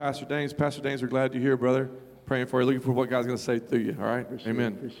Pastor Danes, we're glad you're here, brother. Praying for you, looking for what God's going to say through you, all right?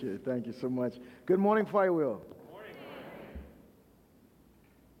 Amen. Appreciate it. Thank you so much. Good morning, Firewheel.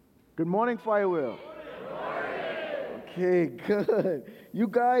 Good morning, Firewheel. Good morning. Okay, good. You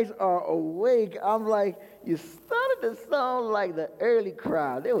guys are awake. I'm like, you started to sound like the early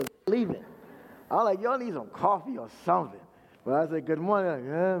crowd. They was leaving. I was like, y'all need some coffee or something. But I said, good morning. Like,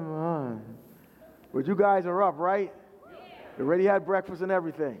 good morning. But you guys are up, right? You already had breakfast and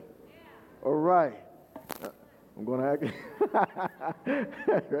everything? All right. I'm going to act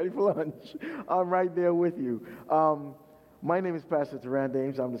ready for lunch. I'm right there with you. My name is Pastor Teran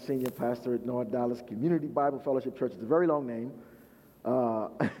Dames. I'm the senior pastor at North Dallas Community Bible Fellowship Church. It's a very long name.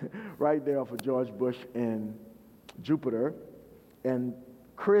 Right there off of George Bush and Jupiter. And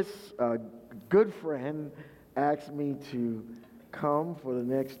Chris, a good friend, asked me to come for the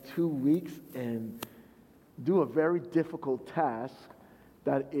next 2 weeks and do a very difficult task,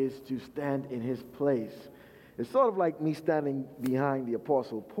 that is to stand in his place. It's sort of like me standing behind the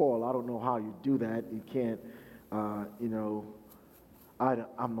Apostle Paul. I don't know how you do that. You can't, I'm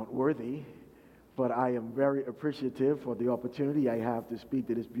not worthy, but I am very appreciative for the opportunity I have to speak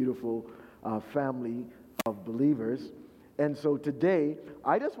to this beautiful family of believers. And so today,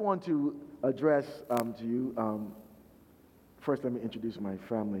 I just want to address to you, first let me introduce my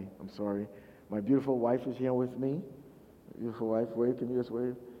family. I'm sorry. My beautiful wife is here with me. Beautiful wife, wave. Can you just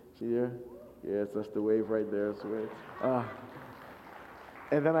wave? See here? Yes, that's the wave right there. That's the wave.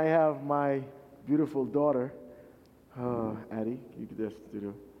 And then I have my beautiful daughter, Addie. You could just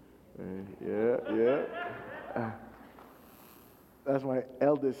do the, that's my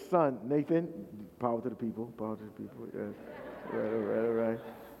eldest son, Nathan. Power to the people. Power to the people. Yes. All right.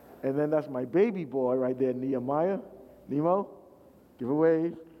 And then that's my baby boy right there, Nehemiah. Nemo, give a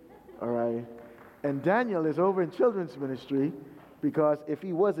wave. All right. And Daniel is over in children's ministry, because if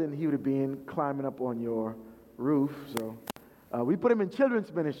he wasn't, he would have been climbing up on your roof. So we put him in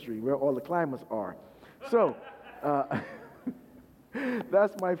children's ministry where all the climbers are. So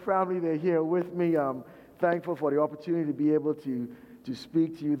that's my family. They're here with me. I'm thankful for the opportunity to be able to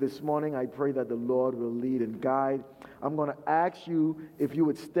speak to you this morning. I pray that the Lord will lead and guide. I'm going to ask you if you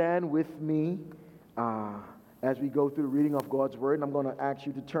would stand with me as we go through the reading of God's Word. And I'm going to ask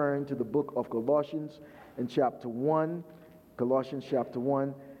you to turn to the book of Colossians in chapter 1. Colossians chapter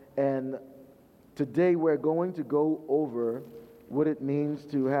 1. And today we're going to go over what it means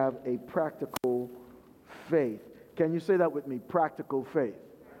to have a practical faith. Can you say that with me? Practical faith.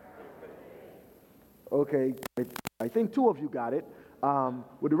 Okay, I think 2 of you got it.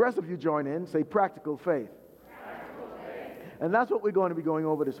 Would the rest of you join in? Say practical faith. And that's what we're going to be going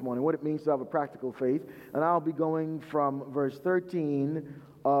over this morning, what it means to have a practical faith. And I'll be going from verse 13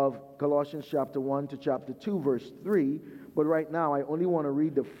 of Colossians chapter 1 to chapter 2, verse 3. But right now, I only want to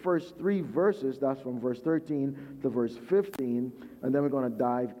read the first 3 verses. That's from verse 13 to verse 15. And then we're going to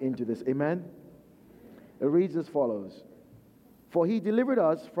dive into this. Amen? It reads as follows. For he delivered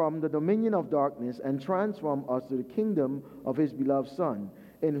us from the dominion of darkness and transformed us to the kingdom of his beloved Son,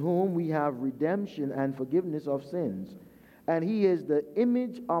 in whom we have redemption and forgiveness of sins. And he is the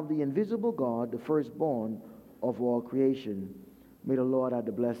image of the invisible God, the firstborn of all creation. May the Lord add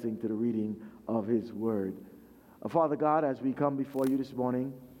the blessing to the reading of his word. Father God, as we come before you this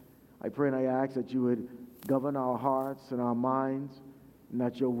morning, I pray and I ask that you would govern our hearts and our minds, and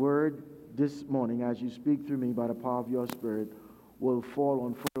that your word this morning, as you speak through me by the power of your Spirit, will fall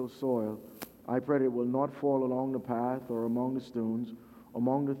on fertile soil. I pray that it will not fall along the path or among the stones,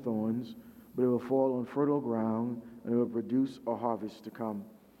 among the thorns, but it will fall on fertile ground, and it will produce a harvest to come.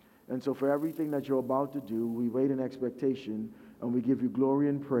 And so for everything that you're about to do, we wait in expectation, and we give you glory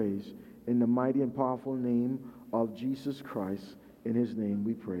and praise in the mighty and powerful name of Jesus Christ. In his name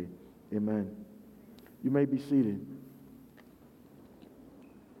we pray. Amen. You may be seated.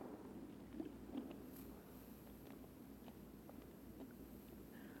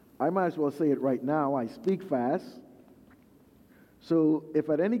 I might as well say it right now. I speak fast. So if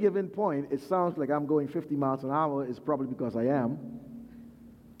at any given point it sounds like I'm going 50 miles an hour, it's probably because I am.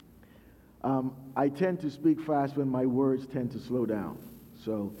 I tend to speak fast when my words tend to slow down.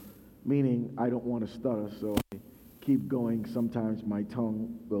 So, meaning I don't want to stutter, so I keep going. Sometimes my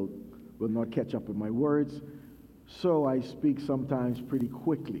tongue will not catch up with my words, so I speak sometimes pretty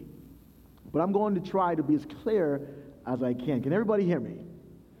quickly. But I'm going to try to be as clear as I can. Can everybody hear me?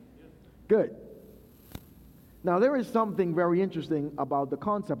 Good. Now, there is something very interesting about the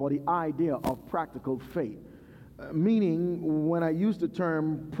concept or the idea of practical faith. Meaning, when I use the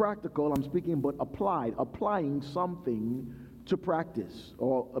term practical, I'm speaking about applying something to practice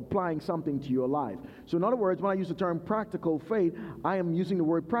or applying something to your life. So in other words, when I use the term practical faith, I am using the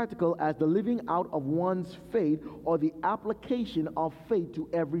word practical as the living out of one's faith or the application of faith to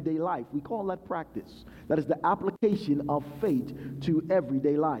everyday life. We call that practice. That is the application of faith to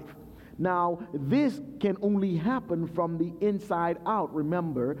everyday life. Now, this can only happen from the inside out.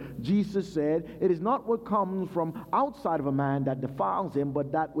 Remember, Jesus said, it is not what comes from outside of a man that defiles him,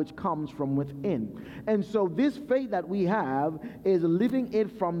 but that which comes from within. And so this faith that we have is living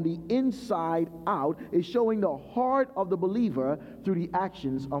it from the inside out, is showing the heart of the believer through the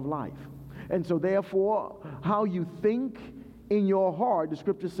actions of life. And so therefore, how you think in your heart, the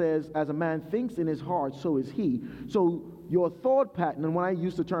scripture says, as a man thinks in his heart, so is he. So your thought pattern, and when I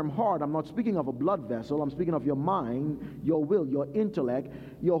use the term heart, I'm not speaking of a blood vessel, I'm speaking of your mind, your will, your intellect,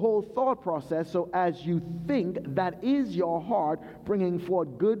 your whole thought process. So as you think, that is your heart bringing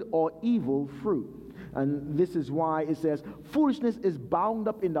forth good or evil fruit. And this is why it says foolishness is bound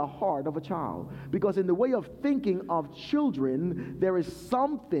up in the heart of a child. Because in the way of thinking of children, there is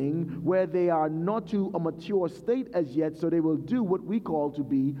something where they are not to a mature state as yet, so they will do what we call to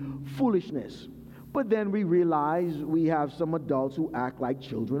be foolishness. But then we realize we have some adults who act like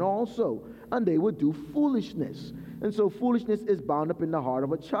children also, and they would do foolishness. And so foolishness is bound up in the heart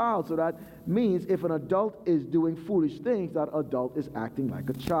of a child. So that means if an adult is doing foolish things, that adult is acting like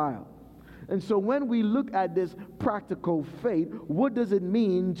a child. And so when we look at this practical faith, what does it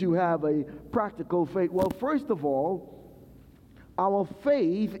mean to have a practical faith? Well, first of all, our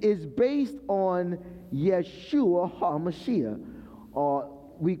faith is based on Yeshua HaMashiach, or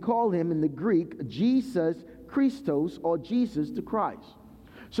we call him in the Greek Jesus Christos, or Jesus the Christ.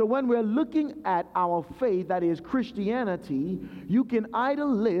 So when we're looking at our faith, that is Christianity, you can either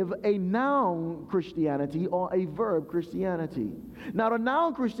live a noun Christianity or a verb Christianity. Now the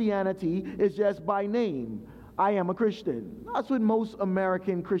noun Christianity is just by name. I am a Christian. That's what most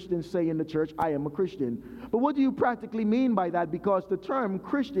American Christians say in the church, I am a Christian. But what do you practically mean by that? Because the term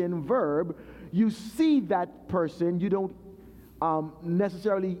Christian verb, you see that person, you don't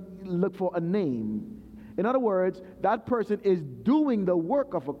necessarily look for a name. In other words, that person is doing the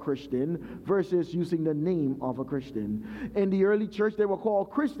work of a Christian versus using the name of a Christian. In the early church, they were called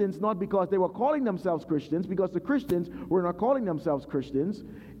Christians not because they were calling themselves Christians, because the Christians were not calling themselves Christians.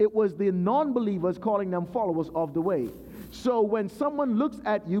 It was the non-believers calling them followers of the way. So when someone looks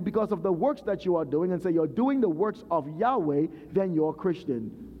at you because of the works that you are doing and say you're doing the works of Yahweh, then you're a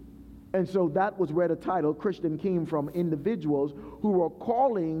Christian. And so that was where the title Christian came from, individuals who were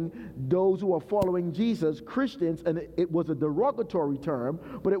calling those who are following Jesus Christians, and it was a derogatory term,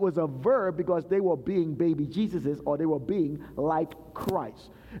 but it was a verb because they were being baby Jesuses, or they were being like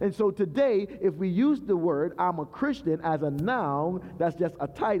Christ. And so today, if we use the word I'm a Christian as a noun, that's just a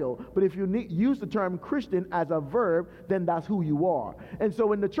title. But if you use the term Christian as a verb, then that's who you are. And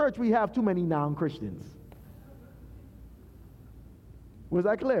so in the church, we have too many noun Christians. Was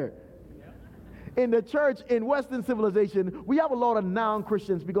that clear? In the church, in Western civilization, we have a lot of noun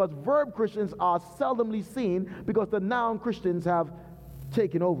Christians because verb Christians are seldomly seen because the noun Christians have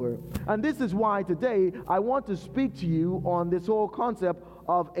taken over. And this is why today I want to speak to you on this whole concept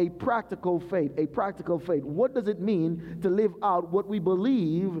of a practical faith. A practical faith. What does it mean to live out what we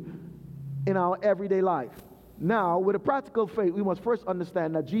believe in our everyday life? Now, with a practical faith, we must first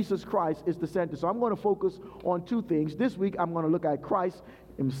understand that Jesus Christ is the center. So I'm going to focus on two things. This week, I'm going to look at Christ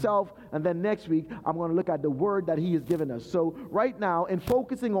himself, and then next week, I'm going to look at the word that he has given us. So right now, in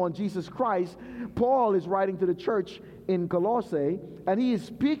focusing on Jesus Christ, Paul is writing to the church in Colossae, and he is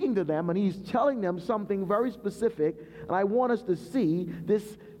speaking to them, and he's telling them something very specific, and I want us to see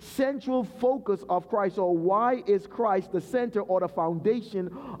this central focus of Christ, or why is Christ the center or the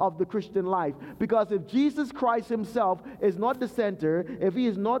foundation of the Christian life? Because if Jesus Christ himself is not the center, if he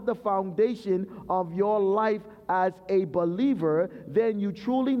is not the foundation of your life as a believer, then you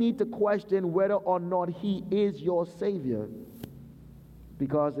truly need to question whether or not he is your Savior.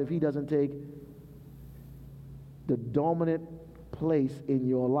 Because if he doesn't take the dominant place in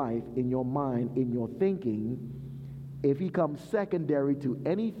your life, in your mind, in your thinking, if he comes secondary to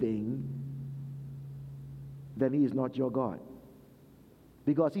anything, then he is not your God.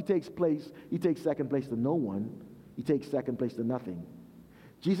 Because he takes second place to no one. He takes second place to nothing.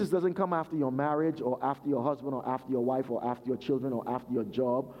 Jesus doesn't come after your marriage, or after your husband, or after your wife, or after your children, or after your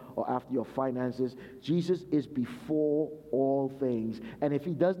job, or after your finances. Jesus is before all things. And if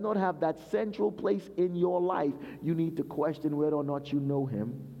he does not have that central place in your life, you need to question whether or not you know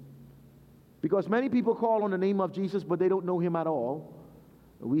him. Because many people call on the name of Jesus, but they don't know him at all.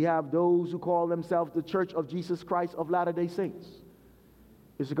 We have those who call themselves the Church of Jesus Christ of Latter-day Saints.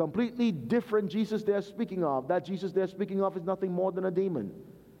 It's a completely different Jesus they're speaking of. That Jesus they're speaking of is nothing more than a demon.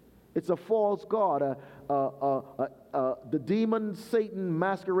 It's a false god, the demon Satan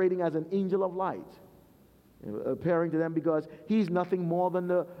masquerading as an angel of light, appearing to them because he's nothing more than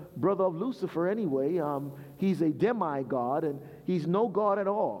the brother of Lucifer anyway. He's a demigod, and he's no god at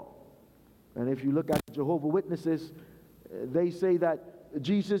all. And if you look at Jehovah's Witnesses, they say that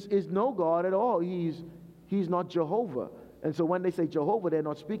Jesus is no god at all. He's not Jehovah. And so when they say Jehovah, they're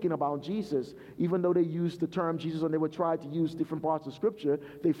not speaking about Jesus. Even though they use the term Jesus and they would try to use different parts of Scripture,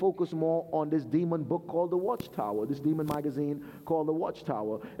 they focus more on this demon book called The Watchtower, this demon magazine called The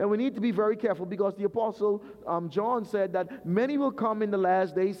Watchtower. And we need to be very careful because the Apostle John said that many will come in the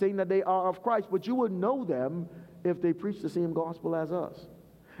last days saying that they are of Christ, but you will know them if they preach the same gospel as us.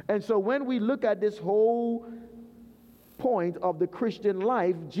 And so when we look at this whole point of the Christian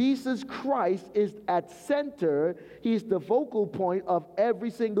life, Jesus Christ is at center. He's the focal point of every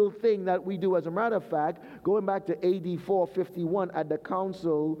single thing that we do. As a matter of fact, going back to AD 451 at the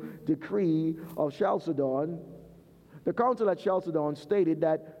council decree of Chalcedon, the council at Chalcedon stated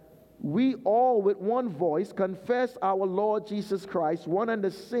that we all with one voice confess our Lord Jesus Christ, one and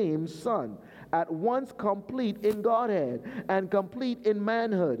the same Son, at once complete in Godhead and complete in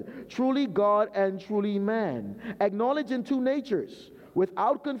manhood, truly God and truly man, acknowledging two natures,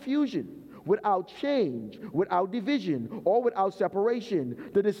 without confusion, without change, without division, or without separation,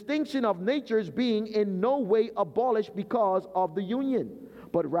 the distinction of natures being in no way abolished because of the union,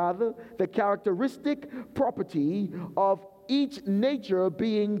 but rather the characteristic property of each nature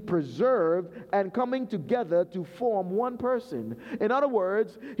being preserved and coming together to form one person. In other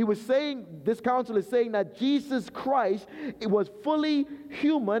words, he was saying, this council is saying that Jesus Christ, it was fully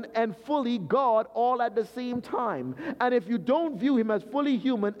human and fully God all at the same time. And if you don't view him as fully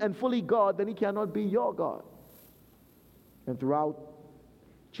human and fully God, then he cannot be your God. And throughout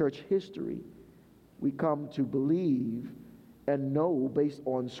church history, we come to believe and know based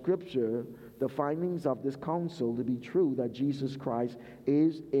on Scripture the findings of this council to be true, that Jesus Christ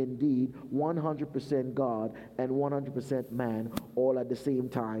is indeed 100% God and 100% man all at the same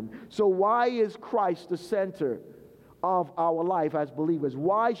time. So why is Christ the center of our life as believers?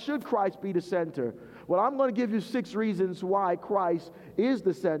 Why should Christ be the center? Well, I'm going to give you 6 reasons why Christ is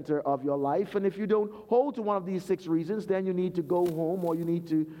the center of your life. And if you don't hold to one of these 6 reasons, then you need to go home, or you need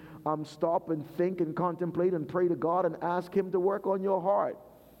to stop and think and contemplate and pray to God and ask him to work on your heart.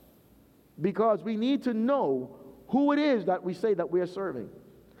 Because we need to know who it is that we say that we are serving.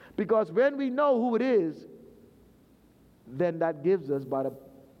 Because when we know who it is, then that gives us, by the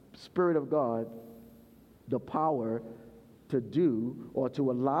Spirit of God, the power to do, or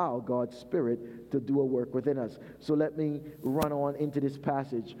to allow God's Spirit to do a work within us. So let me run on into this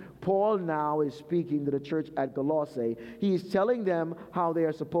passage. Paul now is speaking to the church at Colossae. He is telling them how they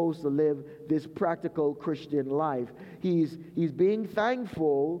are supposed to live this practical Christian life. He's being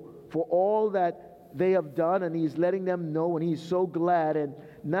thankful for all that they have done, and he's letting them know, and he's so glad. And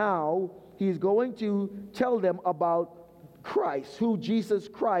now he's going to tell them about Christ, who Jesus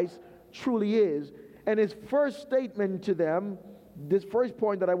Christ truly is. And his first statement to them, this first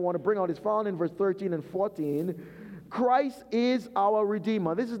point that I want to bring out, is found in verse 13 and 14. Christ is our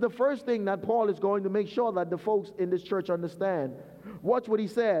Redeemer. This is the first thing that Paul is going to make sure that the folks in this church understand. Watch what he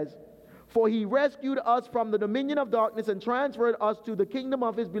says. For he rescued us from the dominion of darkness and transferred us to the kingdom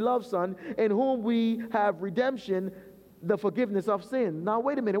of his beloved Son, in whom we have redemption, the forgiveness of sin. Now,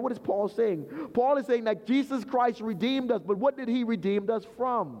 wait a minute. What is Paul saying? Paul is saying that Jesus Christ redeemed us, but what did he redeem us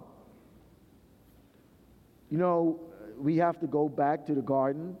from? You know, we have to go back to the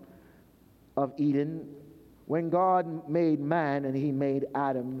Garden of Eden. When God made man and he made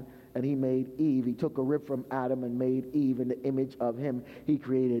Adam and he made Eve, he took a rib from Adam and made Eve in the image of him. He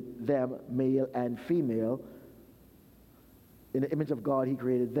created them, male and female. In the image of God, he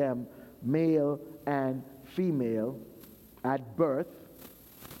created them, male and female, at birth.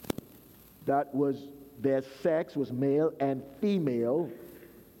 That was, their sex was male and female.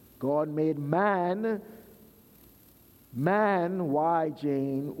 God made man, Y,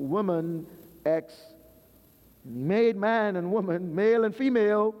 Jane, woman, X. And he made man and woman, male and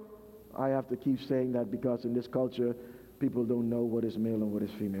female. I have to keep saying that because in this culture, people don't know what is male and what is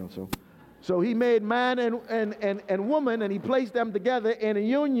female. So he made man and woman, and he placed them together in a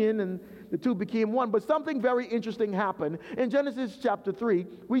union, and the two became one. But something very interesting happened. In Genesis chapter 3,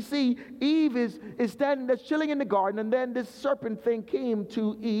 we see Eve is standing there chilling in the garden, and then this serpent thing came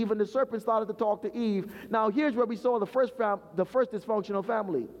to Eve, and the serpent started to talk to Eve. Now, here's where we saw the first dysfunctional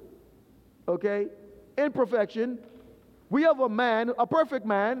family. Okay? Imperfection. We have a man, a perfect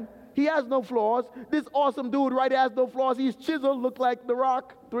man, He has no flaws. This awesome dude right has no flaws. He's chiseled, look like The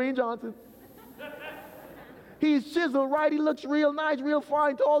Rock, Dwayne Johnson. He's chiseled, right? He looks real nice, real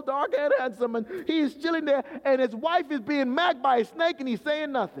fine, tall, dark-haired, handsome, and he's chilling there, and his wife is being magged by a snake, and he's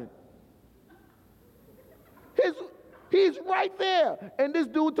saying nothing. He's right there, and this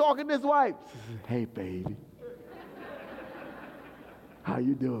dude talking to his wife. Hey, baby. How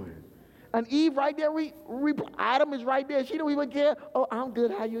you doing? And Eve right there, Adam is right there. She don't even care. Oh, I'm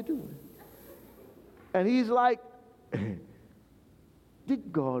good. How you doing? And he's like,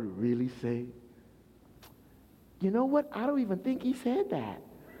 did God really say? You know what? I don't even think he said that.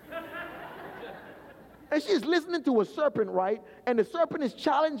 And she's listening to a serpent, right? And the serpent is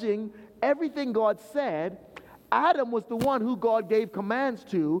challenging everything God said. Adam was the one who God gave commands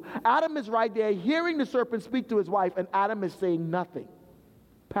to. Adam is right there hearing the serpent speak to his wife, and Adam is saying nothing.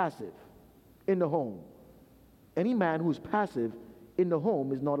 Passive in the home. Any man who's passive in the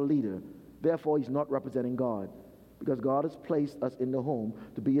home is not a leader. Therefore, he's not representing God. Because God has placed us in the home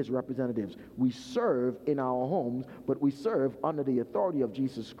to be his representatives. We serve in our homes, but we serve under the authority of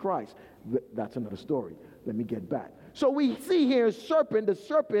Jesus Christ. That's another story. Let me get back. So we see here serpent. The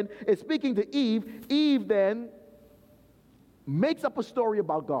serpent is speaking to Eve. Eve then makes up a story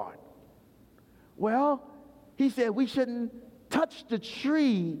about God. Well, he said we shouldn't touch the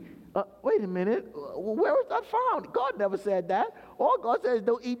tree. Wait a minute. Where was that found? God never said that. All God says,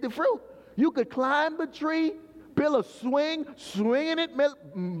 don't eat the fruit. You could climb the tree, build a swing in it,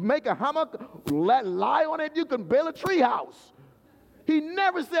 make a hammock, lie on it. You can build a tree house. He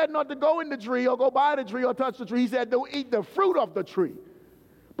never said not to go in the tree or go by the tree or touch the tree. He said don't eat the fruit of the tree.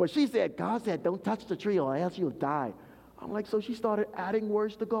 But she said, God said don't touch the tree or else you'll die. I'm like, so she started adding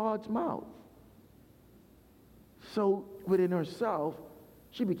words to God's mouth. So within herself,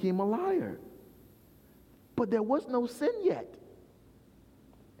 she became a liar. But there was no sin yet.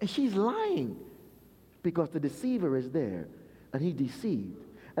 And she's lying. Because the deceiver is there, and he deceived.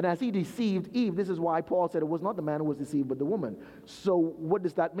 And as he deceived Eve, this is why Paul said it was not the man who was deceived, but the woman. So what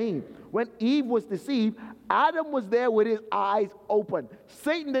does that mean? When Eve was deceived, Adam was there with his eyes open.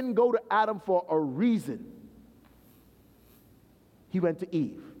 Satan didn't go to Adam for a reason. He went to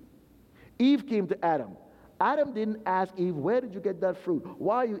Eve. Eve came to Adam. Adam didn't ask Eve, where did you get that fruit?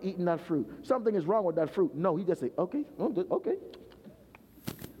 Why are you eating that fruit? Something is wrong with that fruit. No, he just said, okay, okay.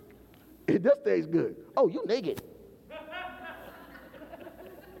 It does taste good. Oh, you naked.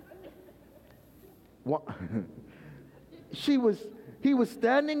 He was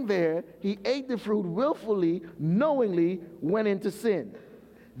standing there. He ate the fruit willfully, knowingly went into sin.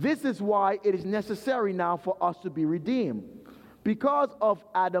 This is why it is necessary now for us to be redeemed. Because of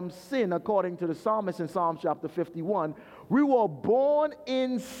Adam's sin, according to the psalmist in Psalm chapter 51, we were born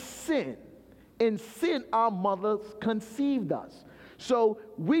in sin. In sin, our mothers conceived us. So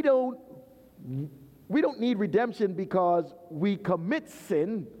we don't need redemption because we commit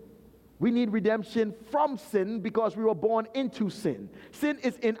sin. We need redemption from sin because we were born into sin. Sin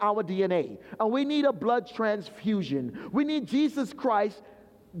is in our DNA, and we need a blood transfusion. We need Jesus Christ,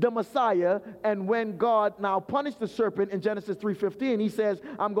 the Messiah. And when God now punished the serpent in Genesis 3:15, he says,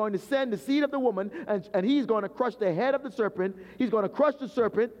 I'm going to send the seed of the woman, and he's going to crush the head of the serpent. He's going to crush the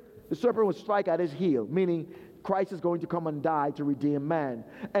serpent. The serpent will strike at his heel, meaning Christ is going to come and die to redeem man.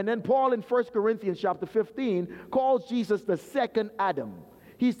 And then Paul in 1 Corinthians chapter 15 calls Jesus the second Adam.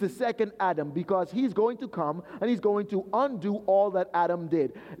 He's the second Adam because he's going to come and he's going to undo all that Adam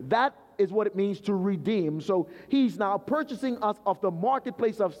did. That is what it means to redeem. So he's now purchasing us off the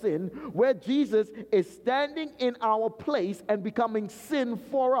marketplace of sin, where Jesus is standing in our place and becoming sin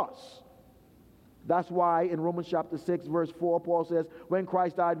for us. That's why in Romans chapter 6, verse 4, Paul says, when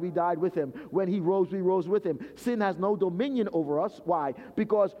Christ died, we died with him. When he rose, we rose with him. Sin has no dominion over us. Why?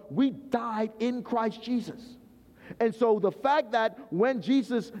 Because we died in Christ Jesus. And so the fact that when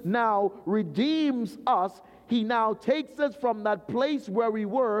Jesus now redeems us, he now takes us from that place where we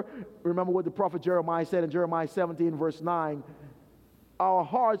were. Remember what the prophet Jeremiah said in Jeremiah 17, verse 9. Our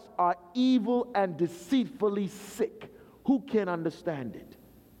hearts are evil and deceitfully sick. Who can understand it?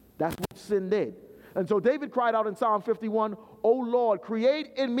 That's what sin did. And so David cried out in Psalm 51, O Lord, create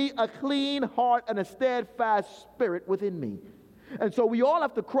in me a clean heart and a steadfast spirit within me. And so we all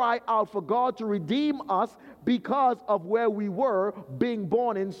have to cry out for God to redeem us because of where we were being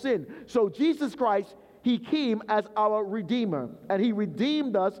born in sin. So Jesus Christ, he came as our Redeemer, and he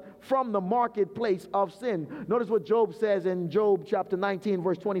redeemed us from the marketplace of sin. Notice what Job says in Job chapter 19,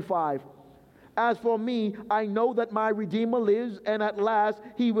 verse 25. As for me, I know that my Redeemer lives, and at last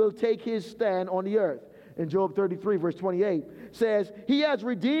he will take his stand on the earth. In Job 33, verse 28, says, he has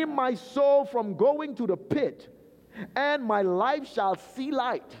redeemed my soul from going to the pit, and my life shall see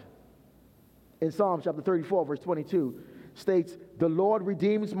light. in Psalm chapter 34, verse 22, states, "The Lord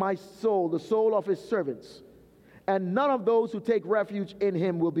redeems my soul, the soul of his servants, and none of those who take refuge in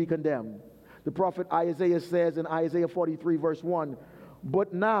him will be condemned." The prophet Isaiah says in Isaiah 43, verse 1,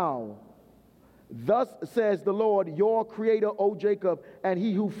 "But now, thus says the Lord, your creator, O Jacob, and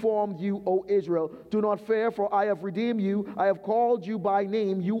he who formed you, O Israel, do not fear, for I have redeemed you. I have called you by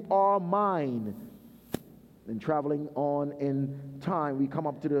name. You are mine." And traveling on in time, we come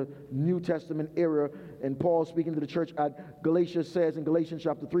up to the New Testament era, and Paul, speaking to the church at Galatia, says in Galatians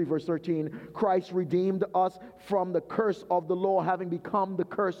chapter 3, verse 13, "Christ redeemed us from the curse of the law, having become the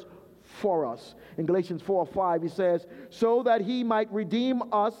curse for us." In Galatians 4:5, he says, "So that he might redeem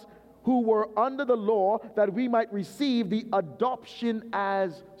us who were under the law, that we might receive the adoption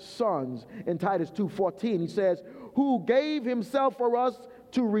as sons." In Titus 2:14, he says, "Who gave himself for us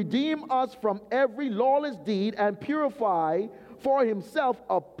to redeem us from every lawless deed and purify for himself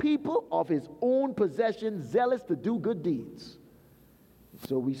a people of his own possession, zealous to do good deeds."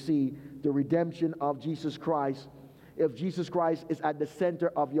 So we see the redemption of Jesus Christ. If Jesus Christ is at the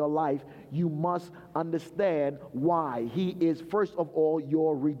center of your life, you must understand why. He is, first of all,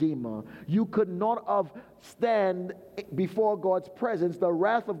 your Redeemer. You could not have stand before God's presence. The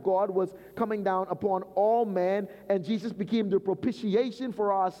wrath of God was coming down upon all men, and Jesus became the propitiation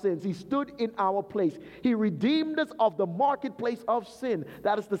for our sins. He stood in our place. He redeemed us of the marketplace of sin.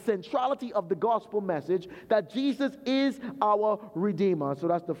 That is the centrality of the gospel message, that Jesus is our Redeemer. So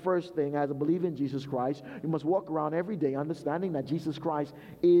that's the first thing. As a believer in Jesus Christ, you must walk around every day understanding that Jesus Christ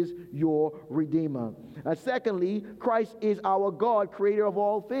is your Redeemer. Secondly, Christ is our God, creator of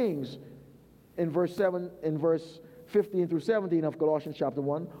all things. In verse 15 through 17 of Colossians chapter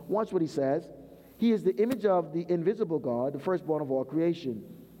 1, watch what he says. He is the image of the invisible God, the firstborn of all creation.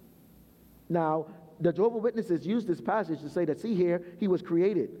 Now, the Jehovah's Witnesses use this passage to say that, see here, he was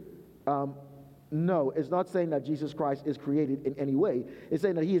created. No, it's not saying that Jesus Christ is created in any way. It's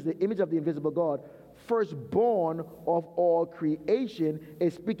saying that he is the image of the invisible God, firstborn of all creation.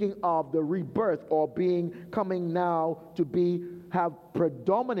 Is speaking of the rebirth, or coming now to have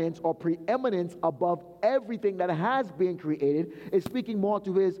predominance or preeminence above everything that has been created. Is speaking more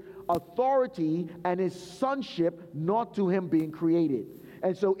to his authority and his sonship, not to him being created.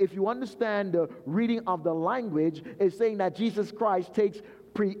 And so if you understand the reading of the language, it's saying that Jesus Christ takes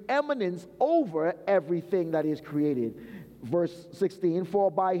preeminence over everything that is created. Verse 16, "For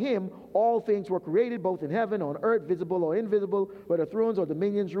by him all things were created, both in heaven, on earth, visible or invisible, whether thrones or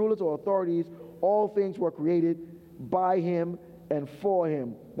dominions, rulers or authorities, all things were created by him and for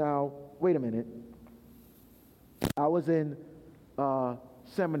him." Now, wait a minute. I was in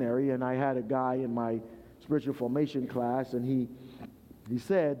seminary, and I had a guy in my spiritual formation class, and he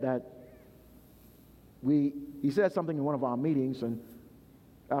said that he said something in one of our meetings, and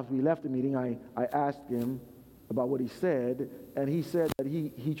after we left the meeting, I asked him about what he said, and he said that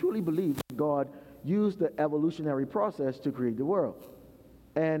he truly believes God used the evolutionary process to create the world.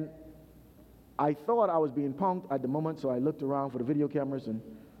 And I thought I was being punked at the moment, so I looked around for the video cameras, and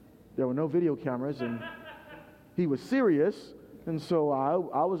there were no video cameras, and he was serious, and so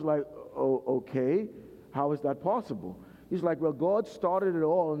I was like, "Oh, okay, how is that possible?" He's like, "Well, God started it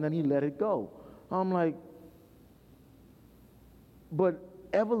all, and then he let it go." I'm like, but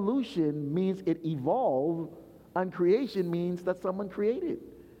evolution means it evolved, and creation means that someone created.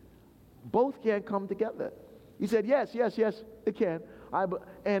 Both can't come together. He said, yes, it can.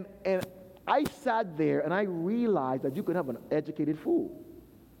 And I sat there and I realized that you could have an educated fool.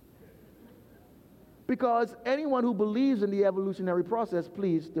 Because anyone who believes in the evolutionary process,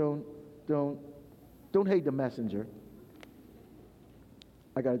 please don't hate the messenger.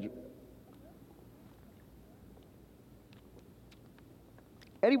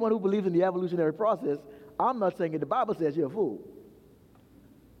 Anyone who believes in the evolutionary process, I'm not saying it, the Bible says you're a fool.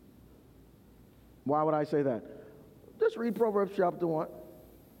 Why would I say that? Just read Proverbs chapter 1.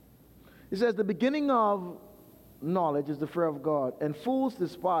 It says, "The beginning of knowledge is the fear of God, and fools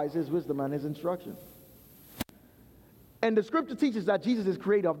despise his wisdom and his instruction." And the scripture teaches that Jesus is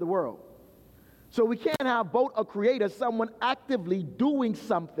creator of the world. So we can't have both a creator, someone actively doing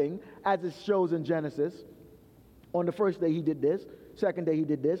something, as it shows in Genesis. On the first day he did this, second day he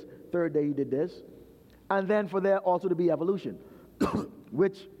did this, third day he did this, and then for there also to be evolution,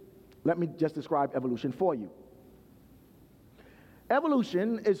 which, let me just describe evolution for you.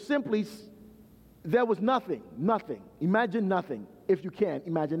 Evolution is simply, there was nothing. Imagine nothing. If you can,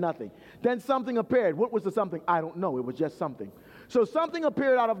 imagine nothing. Then something appeared. What was the something? I don't know. It was just something. So something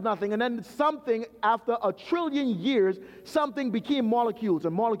appeared out of nothing, and then something, after 1 trillion years, something became molecules,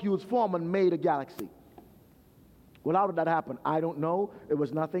 and molecules formed and made a galaxy. Well, how did that happen? I don't know. It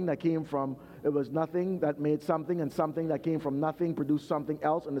was nothing that made something, and something that came from nothing produced something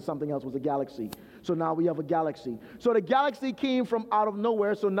else, and the something else was a galaxy. So now we have a galaxy. So the galaxy came from out of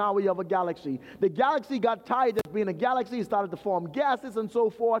nowhere, so now we have a galaxy. The galaxy got tired of being a galaxy, it started to form gases and so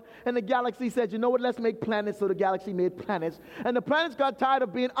forth, and the galaxy said, you know what, let's make planets, so the galaxy made planets. And the planets got tired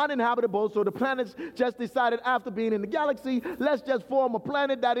of being uninhabitable, so the planets just decided after being in the galaxy, let's just form a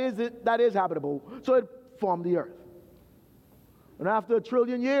planet that is habitable. So it formed the Earth. And after 1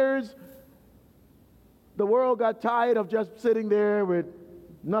 trillion years, the world got tired of just sitting there with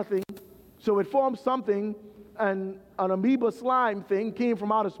nothing. So it formed something, and an amoeba slime thing came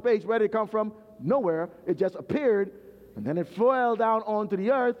from outer space. Where did it come from? Nowhere. It just appeared, and then it fell down onto the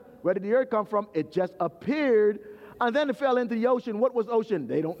earth. Where did the earth come from? It just appeared, and then it fell into the ocean. What was ocean?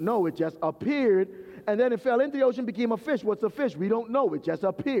 They don't know. It just appeared. And then it fell into the ocean, became a fish. What's a fish? We don't know. It just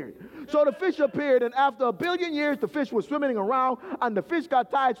appeared. So the fish appeared, and after 1 billion years, the fish was swimming around, and the fish got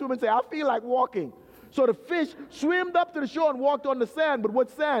tired swimming and said, I feel like walking. So the fish swam up to the shore and walked on the sand. But what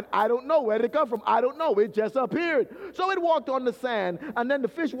sand? I don't know. Where did it come from? I don't know. It just appeared. So it walked on the sand, and then the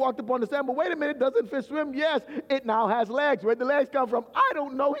fish walked up on the sand. But wait a minute, doesn't fish swim? Yes, it now has legs. Where did the legs come from? I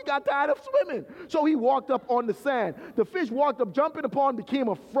don't know. He got tired of swimming. So he walked up on the sand. The fish walked up, jumped in the pond, became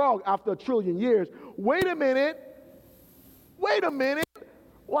a frog after 1 trillion years. Wait a minute.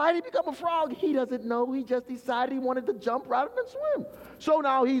 Why did he become a frog? He doesn't know. He just decided he wanted to jump rather than swim. So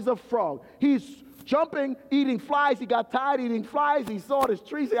now he's a frog. He's jumping, eating flies. He got tired eating flies. He saw this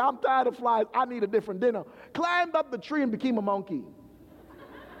tree, said, I'm tired of flies. I need a different dinner. Climbed up the tree and became a monkey.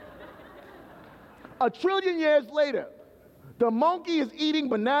 1 trillion years later, the monkey is eating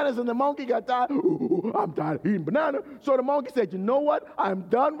bananas, and the monkey got tired. Ooh, I'm tired of eating banana. So the monkey said, you know what? I'm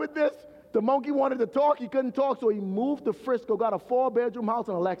done with this. The monkey wanted to talk. He couldn't talk, so he moved to Frisco, got a 4-bedroom house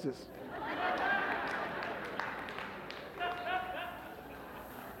and a Lexus.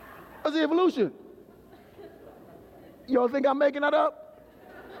 That's the evolution. You don't think I'm making that up?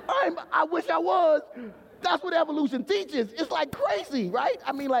 I wish I was. That's what evolution teaches. It's like crazy, right?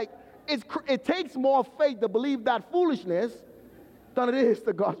 I mean, like, it takes more faith to believe that foolishness than it is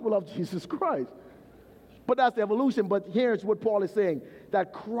the gospel of Jesus Christ. But that's the evolution. But here's what Paul is saying,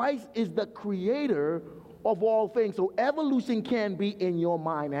 that Christ is the creator of all things. So evolution can be in your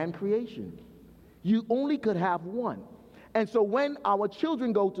mind and creation. You only could have one. And so when our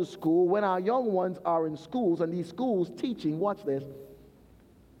children go to school, when our young ones are in schools, and these schools teaching, watch this,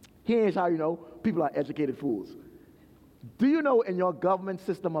 here's how you know people are educated fools. Do you know in your government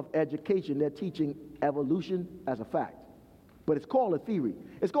system of education, they're teaching evolution as a fact? But it's called a theory.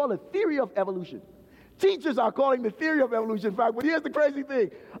 It's called a theory of evolution. Teachers are calling the theory of evolution fact, but here's the crazy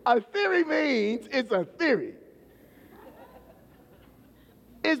thing. A theory means it's a theory.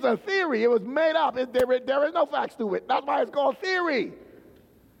 It's a theory. It was made up. There is no facts to it. That's why it's called theory.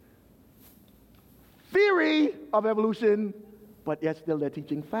 Theory of evolution, but yet still they're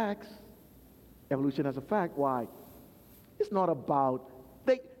teaching facts. Evolution as a fact. Why? It's not about,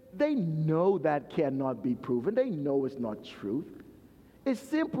 they know that cannot be proven. They know it's not truth. It's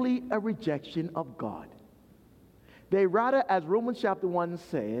simply a rejection of God. They rather, as Romans chapter 1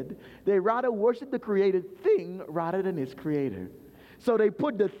 said, they rather worship the created thing rather than its creator. So they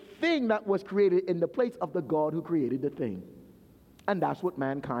put the thing that was created in the place of the God who created the thing. And that's what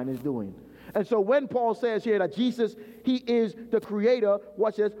mankind is doing. And so when Paul says here that Jesus, he is the creator,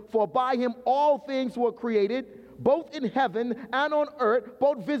 watch this, for by him all things were created, both in heaven and on earth,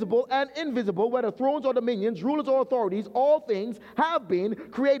 both visible and invisible, whether thrones or dominions, rulers or authorities, all things have been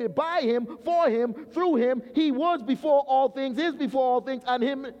created by him, for him, through him. He was before all things, is before all things, and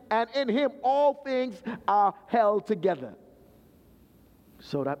in him all things are held together.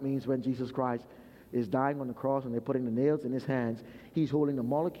 So that means when Jesus Christ is dying on the cross and they're putting the nails in his hands, he's holding the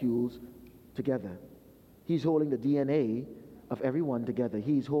molecules together. He's holding the DNA of everyone together.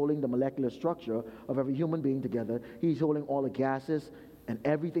 He's holding the molecular structure of every human being together. He's holding all the gases and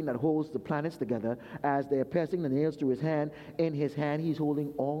everything that holds the planets together as they're passing the nails through his hand. In his hand, he's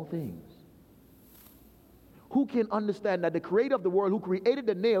holding all things. Who can understand that the creator of the world, who created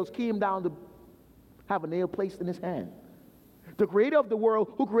the nails, came down to have a nail placed in his hand? The creator of the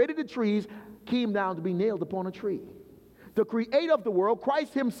world, who created the trees, came down to be nailed upon a tree. The creator of the world,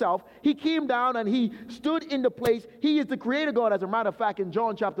 Christ himself, he came down and he stood in the place. He is the creator God. As a matter of fact, in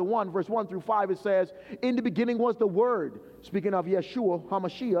John chapter 1, verse 1 through 5, it says, in the beginning was the Word. Speaking of Yeshua,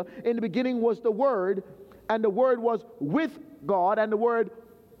 HaMashiach, in the beginning was the Word, and the Word was with God, and the Word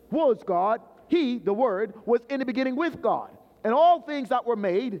was God. He, the Word, was in the beginning with God. And all things that were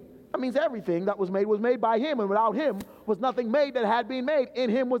made, that means everything that was made by him, and without him was nothing made that had been made. In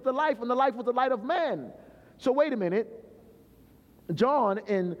him was the life, and the life was the light of man. So wait a minute. John,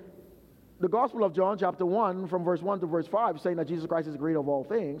 in the Gospel of John, chapter 1, from verse 1 to verse 5, saying that Jesus Christ is the creator of all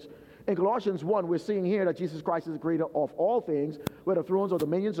things. In Colossians 1, we're seeing here that Jesus Christ is the creator of all things, whether thrones or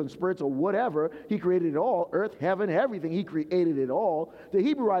dominions and spirits or whatever. He created it all, earth, heaven, everything. He created it all. The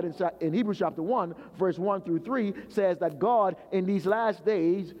Hebrew writer in Hebrews chapter 1, verse 1 through 3, says that God in these last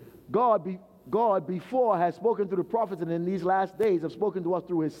days, God before has spoken through the prophets, and in these last days have spoken to us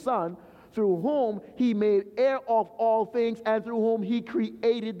through his Son, through whom he made heir of all things and through whom he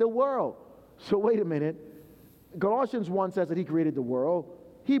created the world. So wait a minute. Colossians 1 says that he created the world.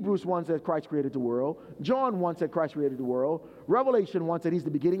 Hebrews 1 says Christ created the world. John 1 said Christ created the world. Revelation 1 said he's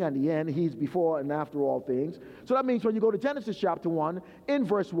the beginning and the end. He's before and after all things. So that means when you go to Genesis chapter 1, in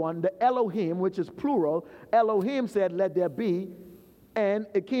verse 1, the Elohim, which is plural, Elohim said, let there be. And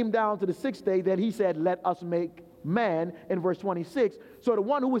it came down to the sixth day that he said, let us make man, in verse 26. So the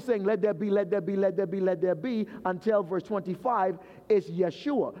one who was saying, let there be, let there be, let there be, let there be, until verse 25 is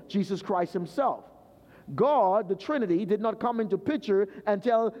Yeshua, Jesus Christ himself. God, the Trinity, did not come into picture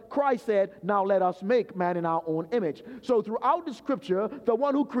until Christ said, now let us make man in our own image. So throughout the scripture, the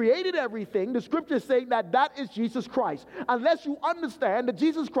one who created everything, the scripture is saying that that is Jesus Christ. Unless you understand that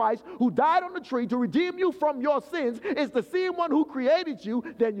Jesus Christ, who died on the tree to redeem you from your sins, is the same one who created you,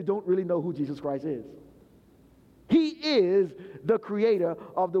 then you don't really know who Jesus Christ is. He is the creator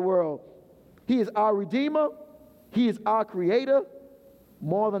of the world. He is our Redeemer. He is our Creator.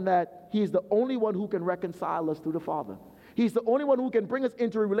 More than that, he is the only one who can reconcile us to the Father. He's the only one who can bring us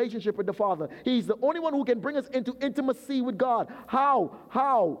into a relationship with the Father. He's the only one who can bring us into intimacy with God.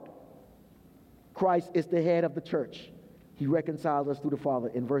 How? Christ is the head of the church. He reconciles us to the Father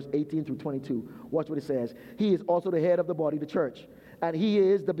in verse 18 through 22. Watch what it says. He is also the head of the body, the church. And he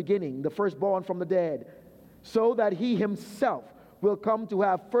is the beginning, the firstborn from the dead, so that he himself will come to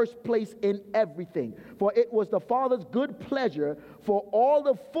have first place in everything. For it was the Father's good pleasure for all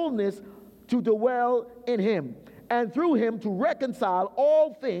the fullness to dwell in him, and through him to reconcile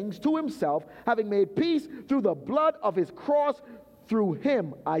all things to himself, having made peace through the blood of his cross. Through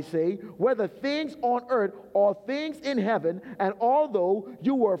him, I say, whether things on earth or things in heaven. And although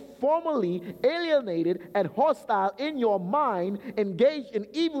you were formerly alienated and hostile in your mind, engaged in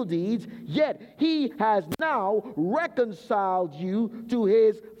evil deeds, yet he has now reconciled you to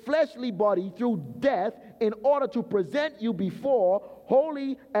his fleshly body through death, in order to present you before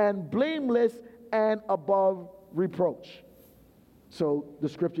holy and blameless and above reproach. So the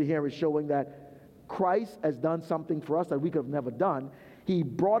scripture here is showing that Christ has done something for us that we could have never done. He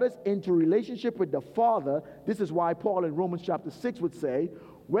brought us into relationship with the Father. This is why Paul in Romans chapter 6 would say,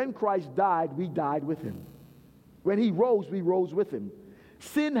 when Christ died, we died with him. When he rose, we rose with him.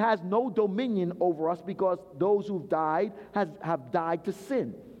 Sin has no dominion over us because those who've died have died to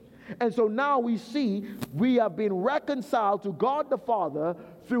sin. And so now we see we have been reconciled to God the Father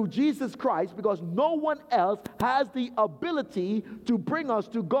through Jesus Christ, because no one else has the ability to bring us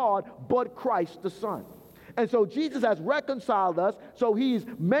to God but Christ the Son. And so Jesus has reconciled us, so he's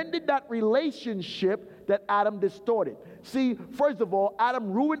mended that relationship that Adam distorted. See, first of all,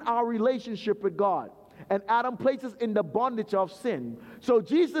 Adam ruined our relationship with God, and Adam placed us in the bondage of sin. So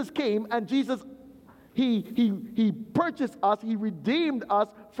Jesus came, and Jesus He purchased us, he redeemed us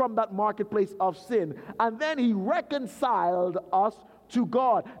from that marketplace of sin. And then he reconciled us to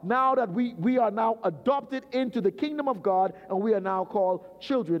God. Now that we are now adopted into the kingdom of God, and we are now called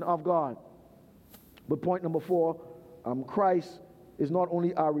children of God. But point number 4, Christ is not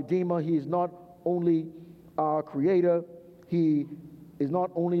only our Redeemer, he is not only our Creator, he is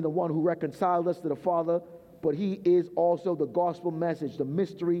not only the one who reconciled us to the Father, but he is also the gospel message, the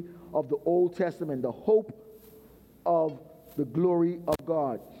mystery of the Old Testament, the hope of the glory of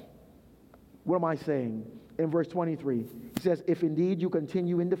God. What am I saying? In verse 23, he says, if indeed you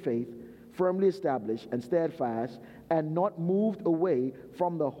continue in the faith, firmly established and steadfast, and not moved away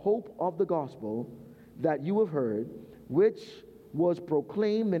from the hope of the gospel that you have heard, which was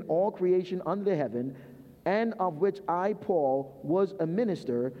proclaimed in all creation under heaven, and of which I, Paul, was a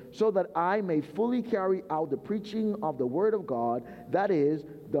minister, so that I may fully carry out the preaching of the word of God, that is,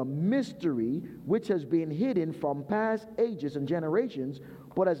 the mystery which has been hidden from past ages and generations,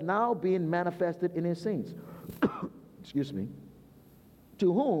 but has now been manifested in his saints. Excuse me.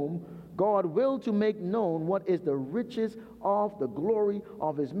 To whom God willed to make known what is the riches of the glory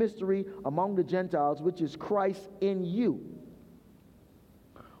of his mystery among the Gentiles, which is Christ in you,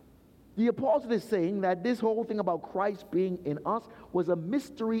 The apostle is saying that this whole thing about Christ being in us was a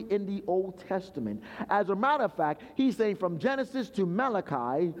mystery in the Old Testament. As a matter of fact, he's saying from Genesis to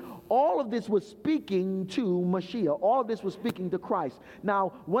Malachi, all of this was speaking to Mashiach. All of this was speaking to Christ.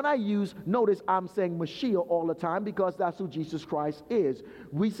 Now, when I notice I'm saying Mashiach all the time because that's who Jesus Christ is.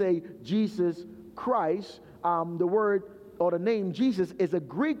 We say Jesus Christ. The word or the name Jesus is a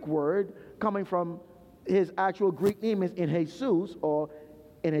Greek word coming from his actual Greek name is in Jesus or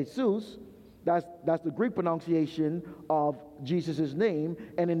in Jesus. That's the Greek pronunciation of Jesus' name.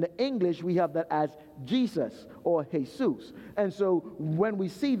 And in the English, we have that as Jesus or Jesus. And so when we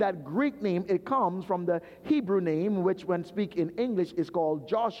see that Greek name, it comes from the Hebrew name, which when speak in English is called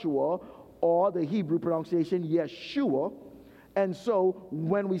Joshua, or the Hebrew pronunciation Yeshua. And so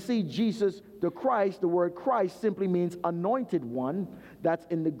when we see Jesus the Christ, the word Christ simply means anointed one. That's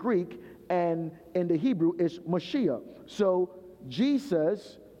in the Greek. And in the Hebrew, it's Mashiach. So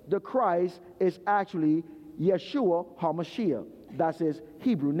Jesus, the Christ, is actually Yeshua HaMashiach. That's his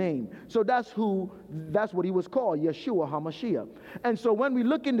Hebrew name. So that's what he was called, Yeshua HaMashiach. And so when we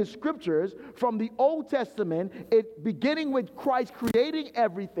look in the scriptures from the Old Testament, it beginning with Christ creating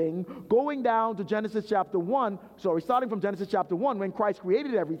everything, going down to Genesis chapter 1, starting from Genesis chapter 1 when Christ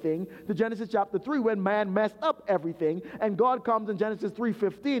created everything, to Genesis chapter 3 when man messed up everything, and God comes in Genesis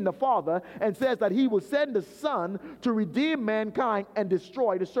 3:15, the Father, and says that he will send the Son to redeem mankind and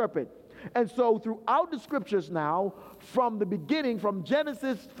destroy the serpent. And so throughout the scriptures now, from the beginning, from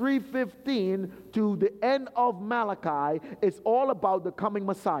Genesis 3:15 to the end of Malachi, it's all about the coming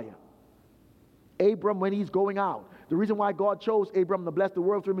Messiah. Abram, when he's going out, the reason why God chose Abram to bless the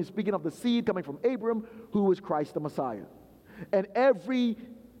world through him is speaking of the seed coming from Abram, who is Christ the Messiah. And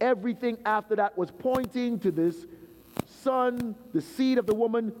everything after that was pointing to this son, the seed of the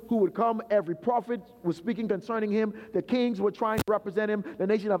woman who would come. Every prophet was speaking concerning him. The kings were trying to represent him. The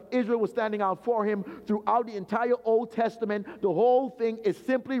nation of Israel was standing out for him. Throughout the entire Old Testament, the whole thing is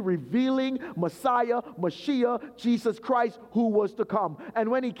simply revealing Messiah, Mashiach, Jesus Christ, who was to come. And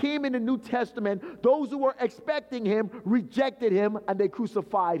when he came in the New Testament, those who were expecting him rejected him and they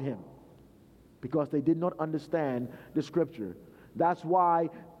crucified him because they did not understand the scripture. That's why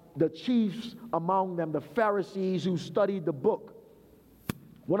the chiefs among them, the Pharisees who studied the book,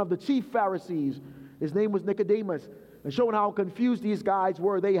 one of the chief Pharisees, his name was Nicodemus, and showing how confused these guys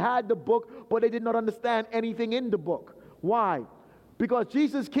were. They had the book, but they did not understand anything in the book. Why? Because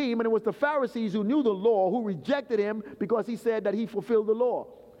Jesus came, and it was the Pharisees who knew the law who rejected him because he said that he fulfilled the law.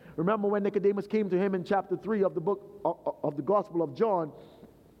 Remember when Nicodemus came to him in chapter 3 of the book of the Gospel of John,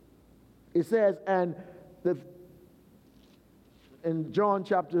 it says, in John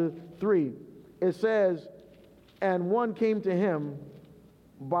chapter 3, it says, and one came to him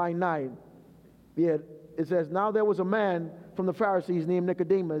by night. It says, now there was a man from the Pharisees named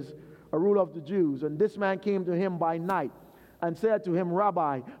Nicodemus, a ruler of the Jews, and this man came to him by night and said to him,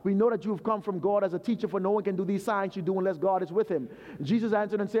 Rabbi, we know that you have come from God as a teacher, for no one can do these signs you do unless God is with him. Jesus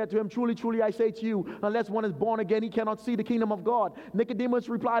answered and said to him, truly, truly, I say to you, unless one is born again, he cannot see the kingdom of God. Nicodemus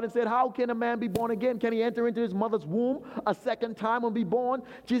replied and said, how can a man be born again? Can he enter into his mother's womb a second time and be born?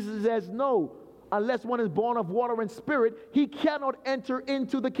 Jesus says, no. Unless one is born of water and spirit, he cannot enter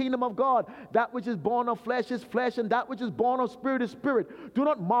into the kingdom of God. That which is born of flesh is flesh, and that which is born of spirit is spirit. Do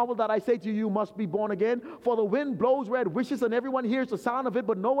not marvel that I say to you, you must be born again. For the wind blows where it wishes, and everyone hears the sound of it,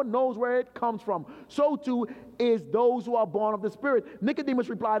 but no one knows where it comes from. So too is those who are born of the Spirit. Nicodemus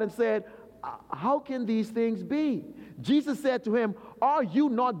replied and said, how can these things be? Jesus said to him, are you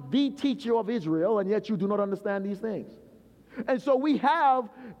not the teacher of Israel, and yet you do not understand these things? And so we have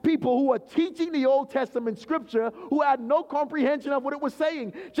people who are teaching the Old Testament scripture who had no comprehension of what it was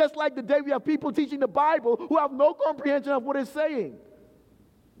saying. Just like today we have people teaching the Bible who have no comprehension of what it's saying.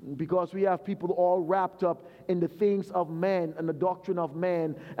 Because we have people all wrapped up in the things of man and the doctrine of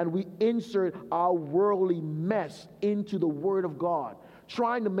man, and we insert our worldly mess into the Word of God,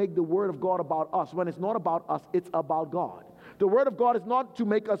 trying to make the Word of God about us. When it's not about us, it's about God. The Word of God is not to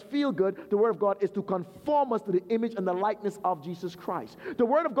make us feel good. The Word of God is to conform us to the image and the likeness of Jesus Christ. The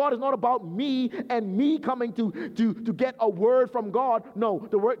Word of God is not about me and me coming to get a word from God. No,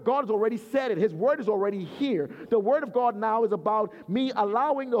 the Word, God has already said it. His Word is already here. The Word of God now is about me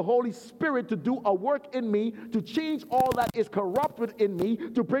allowing the Holy Spirit to do a work in me, to change all that is corrupt within me,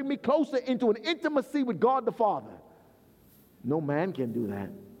 to bring me closer into an intimacy with God the Father. No man can do that.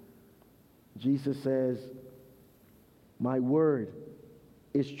 Jesus says, my word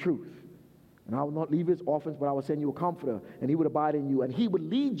is truth. And I will not leave his orphans, but I will send you a comforter, and he would abide in you, and he would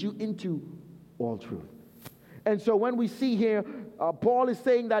lead you into all truth. And so when we see here, Paul is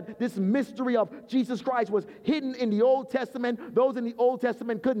saying that this mystery of Jesus Christ was hidden in the Old Testament. Those in the Old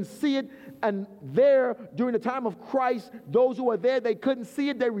Testament couldn't see it. And there, during the time of Christ, those who were there, they couldn't see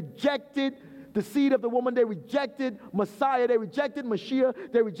it. They rejected the seed of the woman. They rejected Messiah. They rejected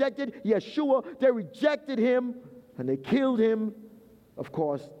Mashiach. They rejected Yeshua. They rejected him, and they killed him. Of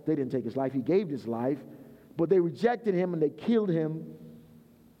course, they didn't take his life. He gave his life. But they rejected him, and they killed him.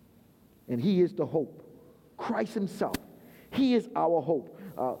 And he is the hope. Christ himself. He is our hope.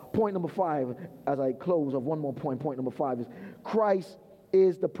 Point number 5, as I close of one more point. Point number 5 is Christ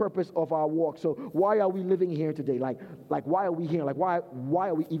is the purpose of our walk. So why are we living here today? Like why are we here? Like why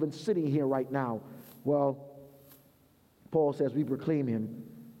are we even sitting here right now? Well, Paul says we proclaim him,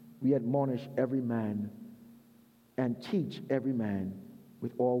 we admonish every man and teach every man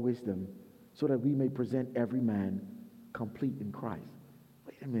with all wisdom, so that we may present every man complete in Christ.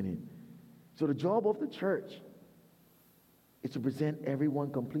 Wait a minute. So the job of the church is to present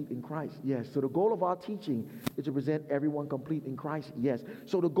everyone complete in Christ. Yes. So the goal of our teaching is to present everyone complete in Christ. Yes.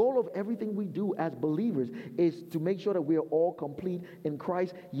 So the goal of everything we do as believers is to make sure that we are all complete in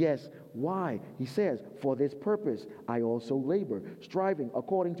Christ. Yes. Why? He says, for this purpose I also labor, striving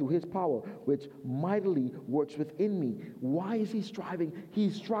according to his power, which mightily works within me. Why is he striving?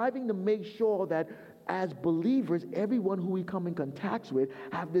 He's striving to make sure that as believers, everyone who we come in contact with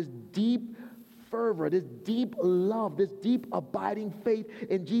have this deep fervor, this deep love, this deep abiding faith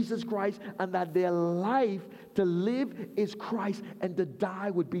in Jesus Christ, and that their life to live is Christ and to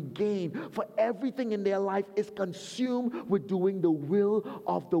die would be gain. For everything in their life is consumed with doing the will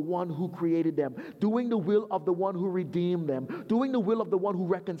of the one who created them, doing the will of the one who redeemed them, doing the will of the one who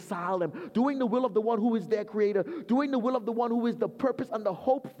reconciled them, doing the will of the one who is their creator, doing the will of the one who is the purpose and the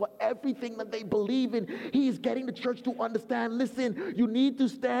hope for everything that they believe in. He is getting the church to understand, listen, you need to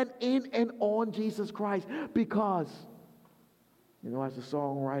stand in and on Jesus Christ, because, as the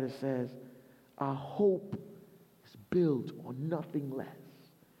songwriter says, our hope is built on nothing less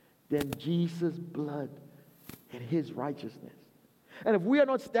than Jesus' blood and his righteousness. And if we are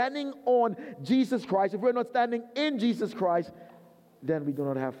not standing on Jesus Christ, if we're not standing in Jesus Christ, then we do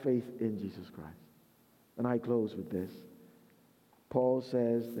not have faith in Jesus Christ. And I close with this. Paul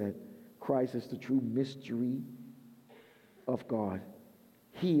says that Christ is the true mystery of God.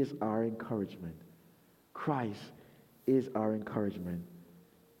 He is our encouragement. Christ is our encouragement.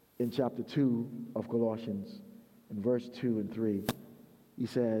 In chapter 2 of Colossians, in verse 2 and 3, he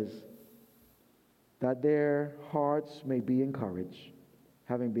says, that their hearts may be encouraged,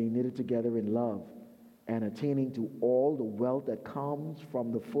 having been knitted together in love, and attaining to all the wealth that comes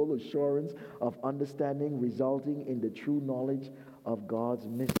from the full assurance of understanding, resulting in the true knowledge of God's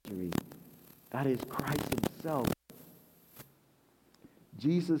mystery. That is Christ himself.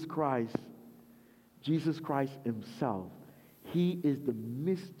 Jesus Christ himself. He is the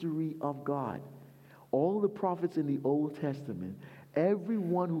mystery of God. All the prophets in the Old Testament,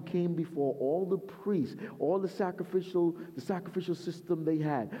 everyone who came before, all the priests, all the sacrificial system they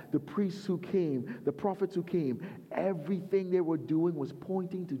had, the priests who came, the prophets who came, everything they were doing was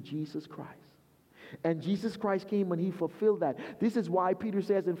pointing to Jesus Christ. And Jesus Christ came and he fulfilled that. This is why Peter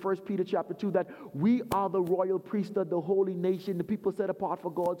says in 1 Peter chapter 2 that we are the royal priesthood, the holy nation, the people set apart for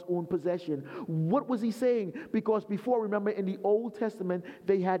God's own possession. What was he saying? Because before, remember, in the Old Testament,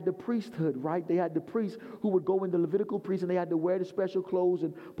 they had the priesthood, right? They had the priests who would go in, the Levitical priests, and they had to wear the special clothes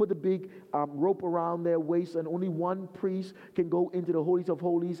and put the big rope around their waist, and only one priest can go into the holies of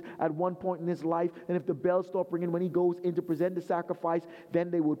holies at one point in his life. And if the bell stopped ringing when he goes in to present the sacrifice, then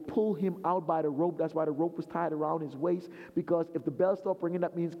they would pull him out by the rope. That's why the rope was tied around his waist, because if the bell stopped ringing,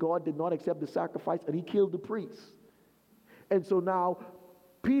 that means God did not accept the sacrifice and he killed the priest. And so now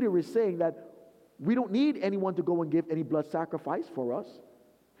Peter is saying that we don't need anyone to go and give any blood sacrifice for us.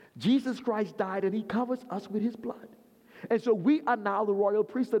 Jesus Christ died and he covers us with his blood. And so we are now the royal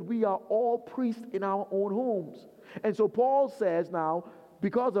priesthood. We are all priests in our own homes. And so Paul says now,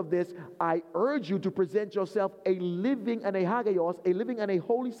 because of this, I urge you to present yourself a living and a hagios, a living and a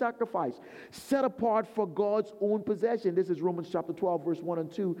holy sacrifice, set apart for God's own possession. This is Romans chapter 12, verse 1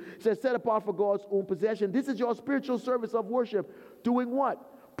 and 2. It says, set apart for God's own possession. This is your spiritual service of worship. Doing what?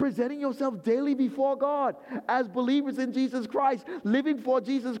 Presenting yourself daily before God as believers in Jesus Christ, living for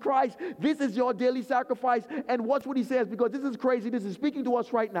Jesus Christ. This is your daily sacrifice. And watch what he says, because this is crazy. This is speaking to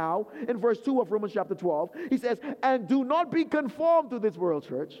us right now in verse 2 of Romans chapter 12. He says, and do not be conformed to this world,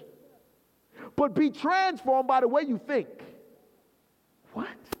 church, but be transformed by the way you think. What?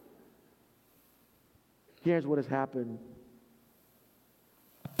 Here's what has happened.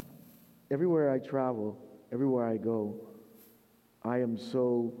 Everywhere I travel, everywhere I go, I am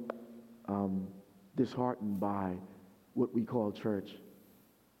so disheartened by what we call church.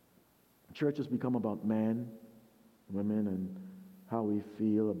 Church has become about men, women, and how we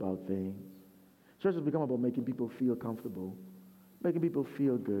feel about things. Church has become about making people feel comfortable, making people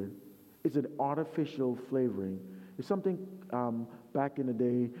feel good. It's an artificial flavoring. It's something, back in the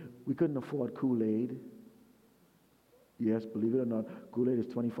day, we couldn't afford Kool-Aid. Yes, believe it or not, Kool-Aid is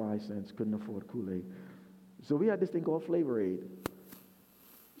 25 cents. Couldn't afford Kool-Aid. So we had this thing called Flavor Aid.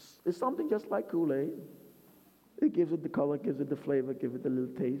 It's something just like Kool-Aid. It gives it the color, gives it the flavor, gives it the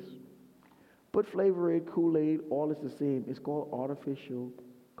little taste. But Flavor Aid, Kool-Aid, all is the same. It's called artificial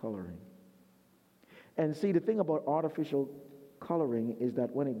coloring. And see, the thing about artificial coloring is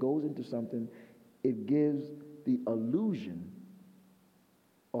that when it goes into something, it gives the illusion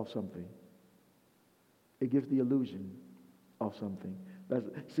of something. It gives the illusion of something.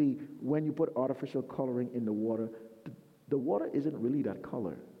 See, when you put artificial coloring in the water isn't really that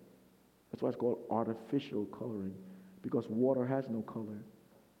color. That's why it's called artificial coloring, because water has no color.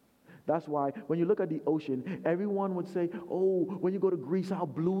 That's why when you look at the ocean, everyone would say, oh, when you go to Greece, how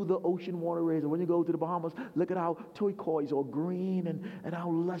blue the ocean water is. And when you go to the Bahamas, look at how turquoise or green and how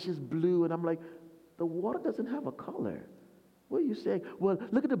luscious blue. And I'm like, the water doesn't have a color. What are you saying? Well,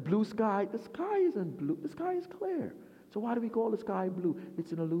 look at the blue sky. The sky isn't blue. The sky is clear. So why do we call the sky blue?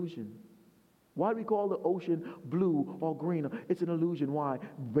 It's an illusion. Why do we call the ocean blue or green? It's an illusion. Why?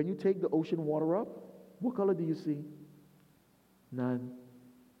 When you take the ocean water up, what color do you see? None.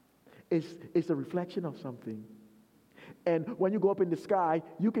 It's a reflection of something. And when you go up in the sky,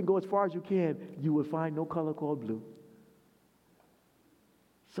 you can go as far as you can. You will find no color called blue.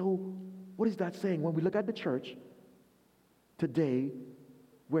 So what is that saying? When we look at the church today,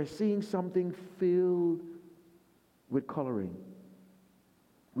 we're seeing something filled with coloring.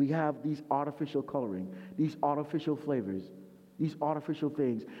 We have these artificial coloring, these artificial flavors, these artificial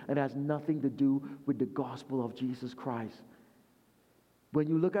things, and it has nothing to do with the gospel of Jesus Christ. When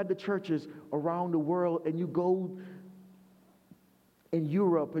you look at the churches around the world and you go in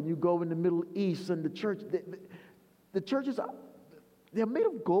Europe and you go in the Middle East and the churches, they're made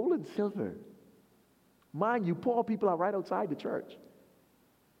of gold and silver. Mind you, poor people are right outside the church.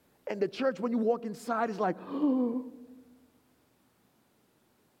 And the church, when you walk inside, is like, oh.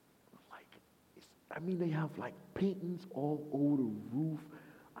 They have like paintings all over the roof.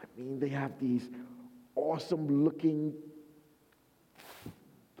 They have these awesome looking,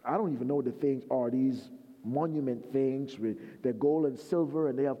 I don't even know what the things are, these monument things with their gold and silver,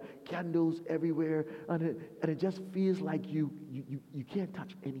 and they have candles everywhere, and it just feels like you can't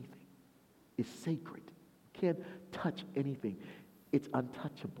touch anything. It's sacred. You can't touch anything. It's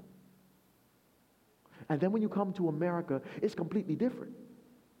untouchable. And then when you come to America, it's completely different.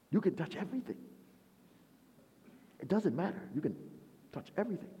 You can touch everything. It doesn't matter. You can touch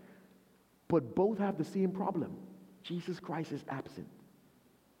everything. But both have the same problem. Jesus Christ is absent.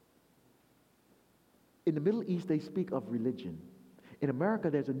 In the Middle East, they speak of religion. In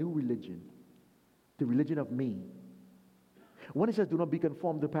America, there's a new religion, the religion of me. When it says, do not be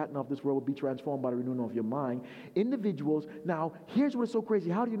conformed to the pattern of this world, but be transformed by the renewing of your mind, individuals, now, here's what's so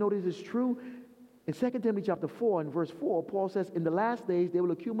crazy. How do you know this is true? In 2 Timothy chapter 4 and verse 4, Paul says, in the last days, they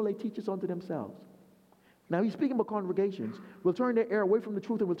will accumulate teachers unto themselves. Now, he's speaking about congregations. Will turn their ear away from the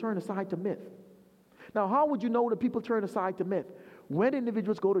truth and will turn aside to myth. Now, how would you know that people turn aside to myth? When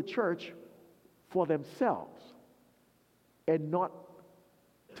individuals go to church for themselves and not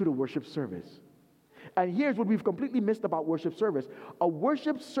to the worship service. And here's what we've completely missed about worship service. A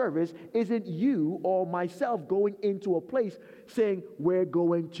worship service isn't you or myself going into a place saying, we're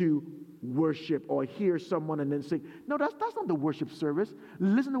going to worship or hear someone and then sing. No, that's not the worship service.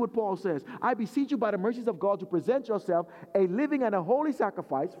 Listen to what Paul says. I beseech you by the mercies of God to present yourself a living and a holy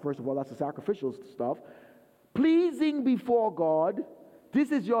sacrifice. First of all, that's the sacrificial stuff. Pleasing before God.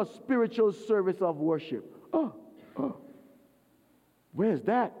 This is your spiritual service of worship. Where's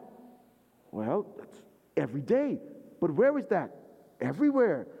that? Well, that's every day. But where is that?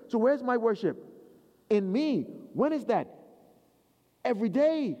 Everywhere. So where's my worship? In me. When is that? Every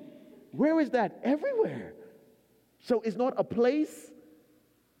day. Where is that? Everywhere. So it's not a place?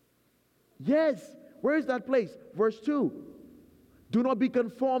 Yes. Where is that place? Verse 2. Do not be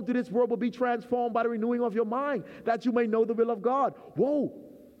conformed to this world, but be transformed by the renewing of your mind, that you may know the will of God. Whoa.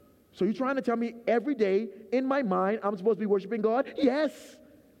 So you're trying to tell me every day in my mind I'm supposed to be worshiping God? Yes.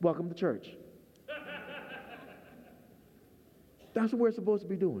 Welcome to church. That's what we're supposed to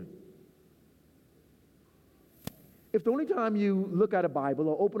be doing. If the only time you look at a Bible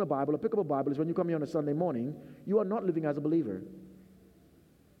or open a Bible or pick up a Bible is when you come here on a Sunday morning, you are not living as a believer.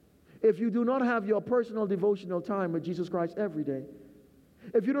 If you do not have your personal devotional time with Jesus Christ every day,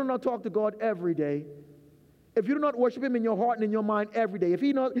 if you do not talk to God every day, if you do not worship Him in your heart and in your mind every day, if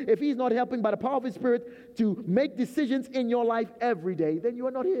He's not helping by the power of His Spirit to make decisions in your life every day, then you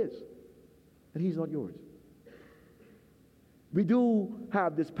are not His, and He's not yours. We do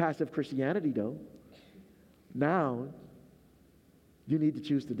have this passive Christianity, though. Now, you need to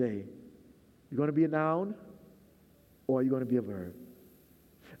choose today. You're going to be a noun, or are you going to be a verb?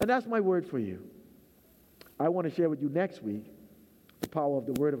 And that's my word for you. I want to share with you next week the power of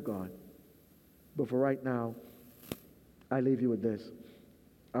the Word of God. But for right now, I leave you with this.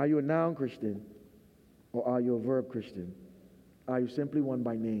 Are you a noun Christian, or are you a verb Christian? Are you simply one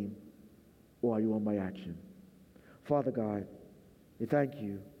by name, or are you one by action? Father God, I thank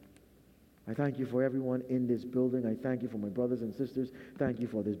you. I thank you for everyone in this building. I thank you for my brothers and sisters. Thank you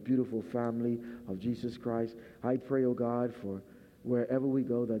for this beautiful family of Jesus Christ. I pray, oh God, for wherever we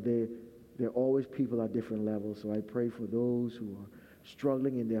go, that there are always people at different levels. So I pray for those who are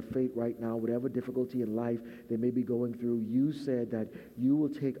struggling in their faith right now, whatever difficulty in life they may be going through. You said that you will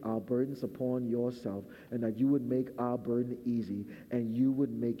take our burdens upon yourself, and that you would make our burden easy, and you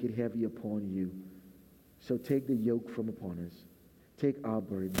would make it heavy upon you. So take the yoke from upon us. Take our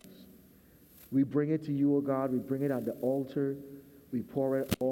burdens. We bring it to you, O God. We bring it at the altar. We pour it all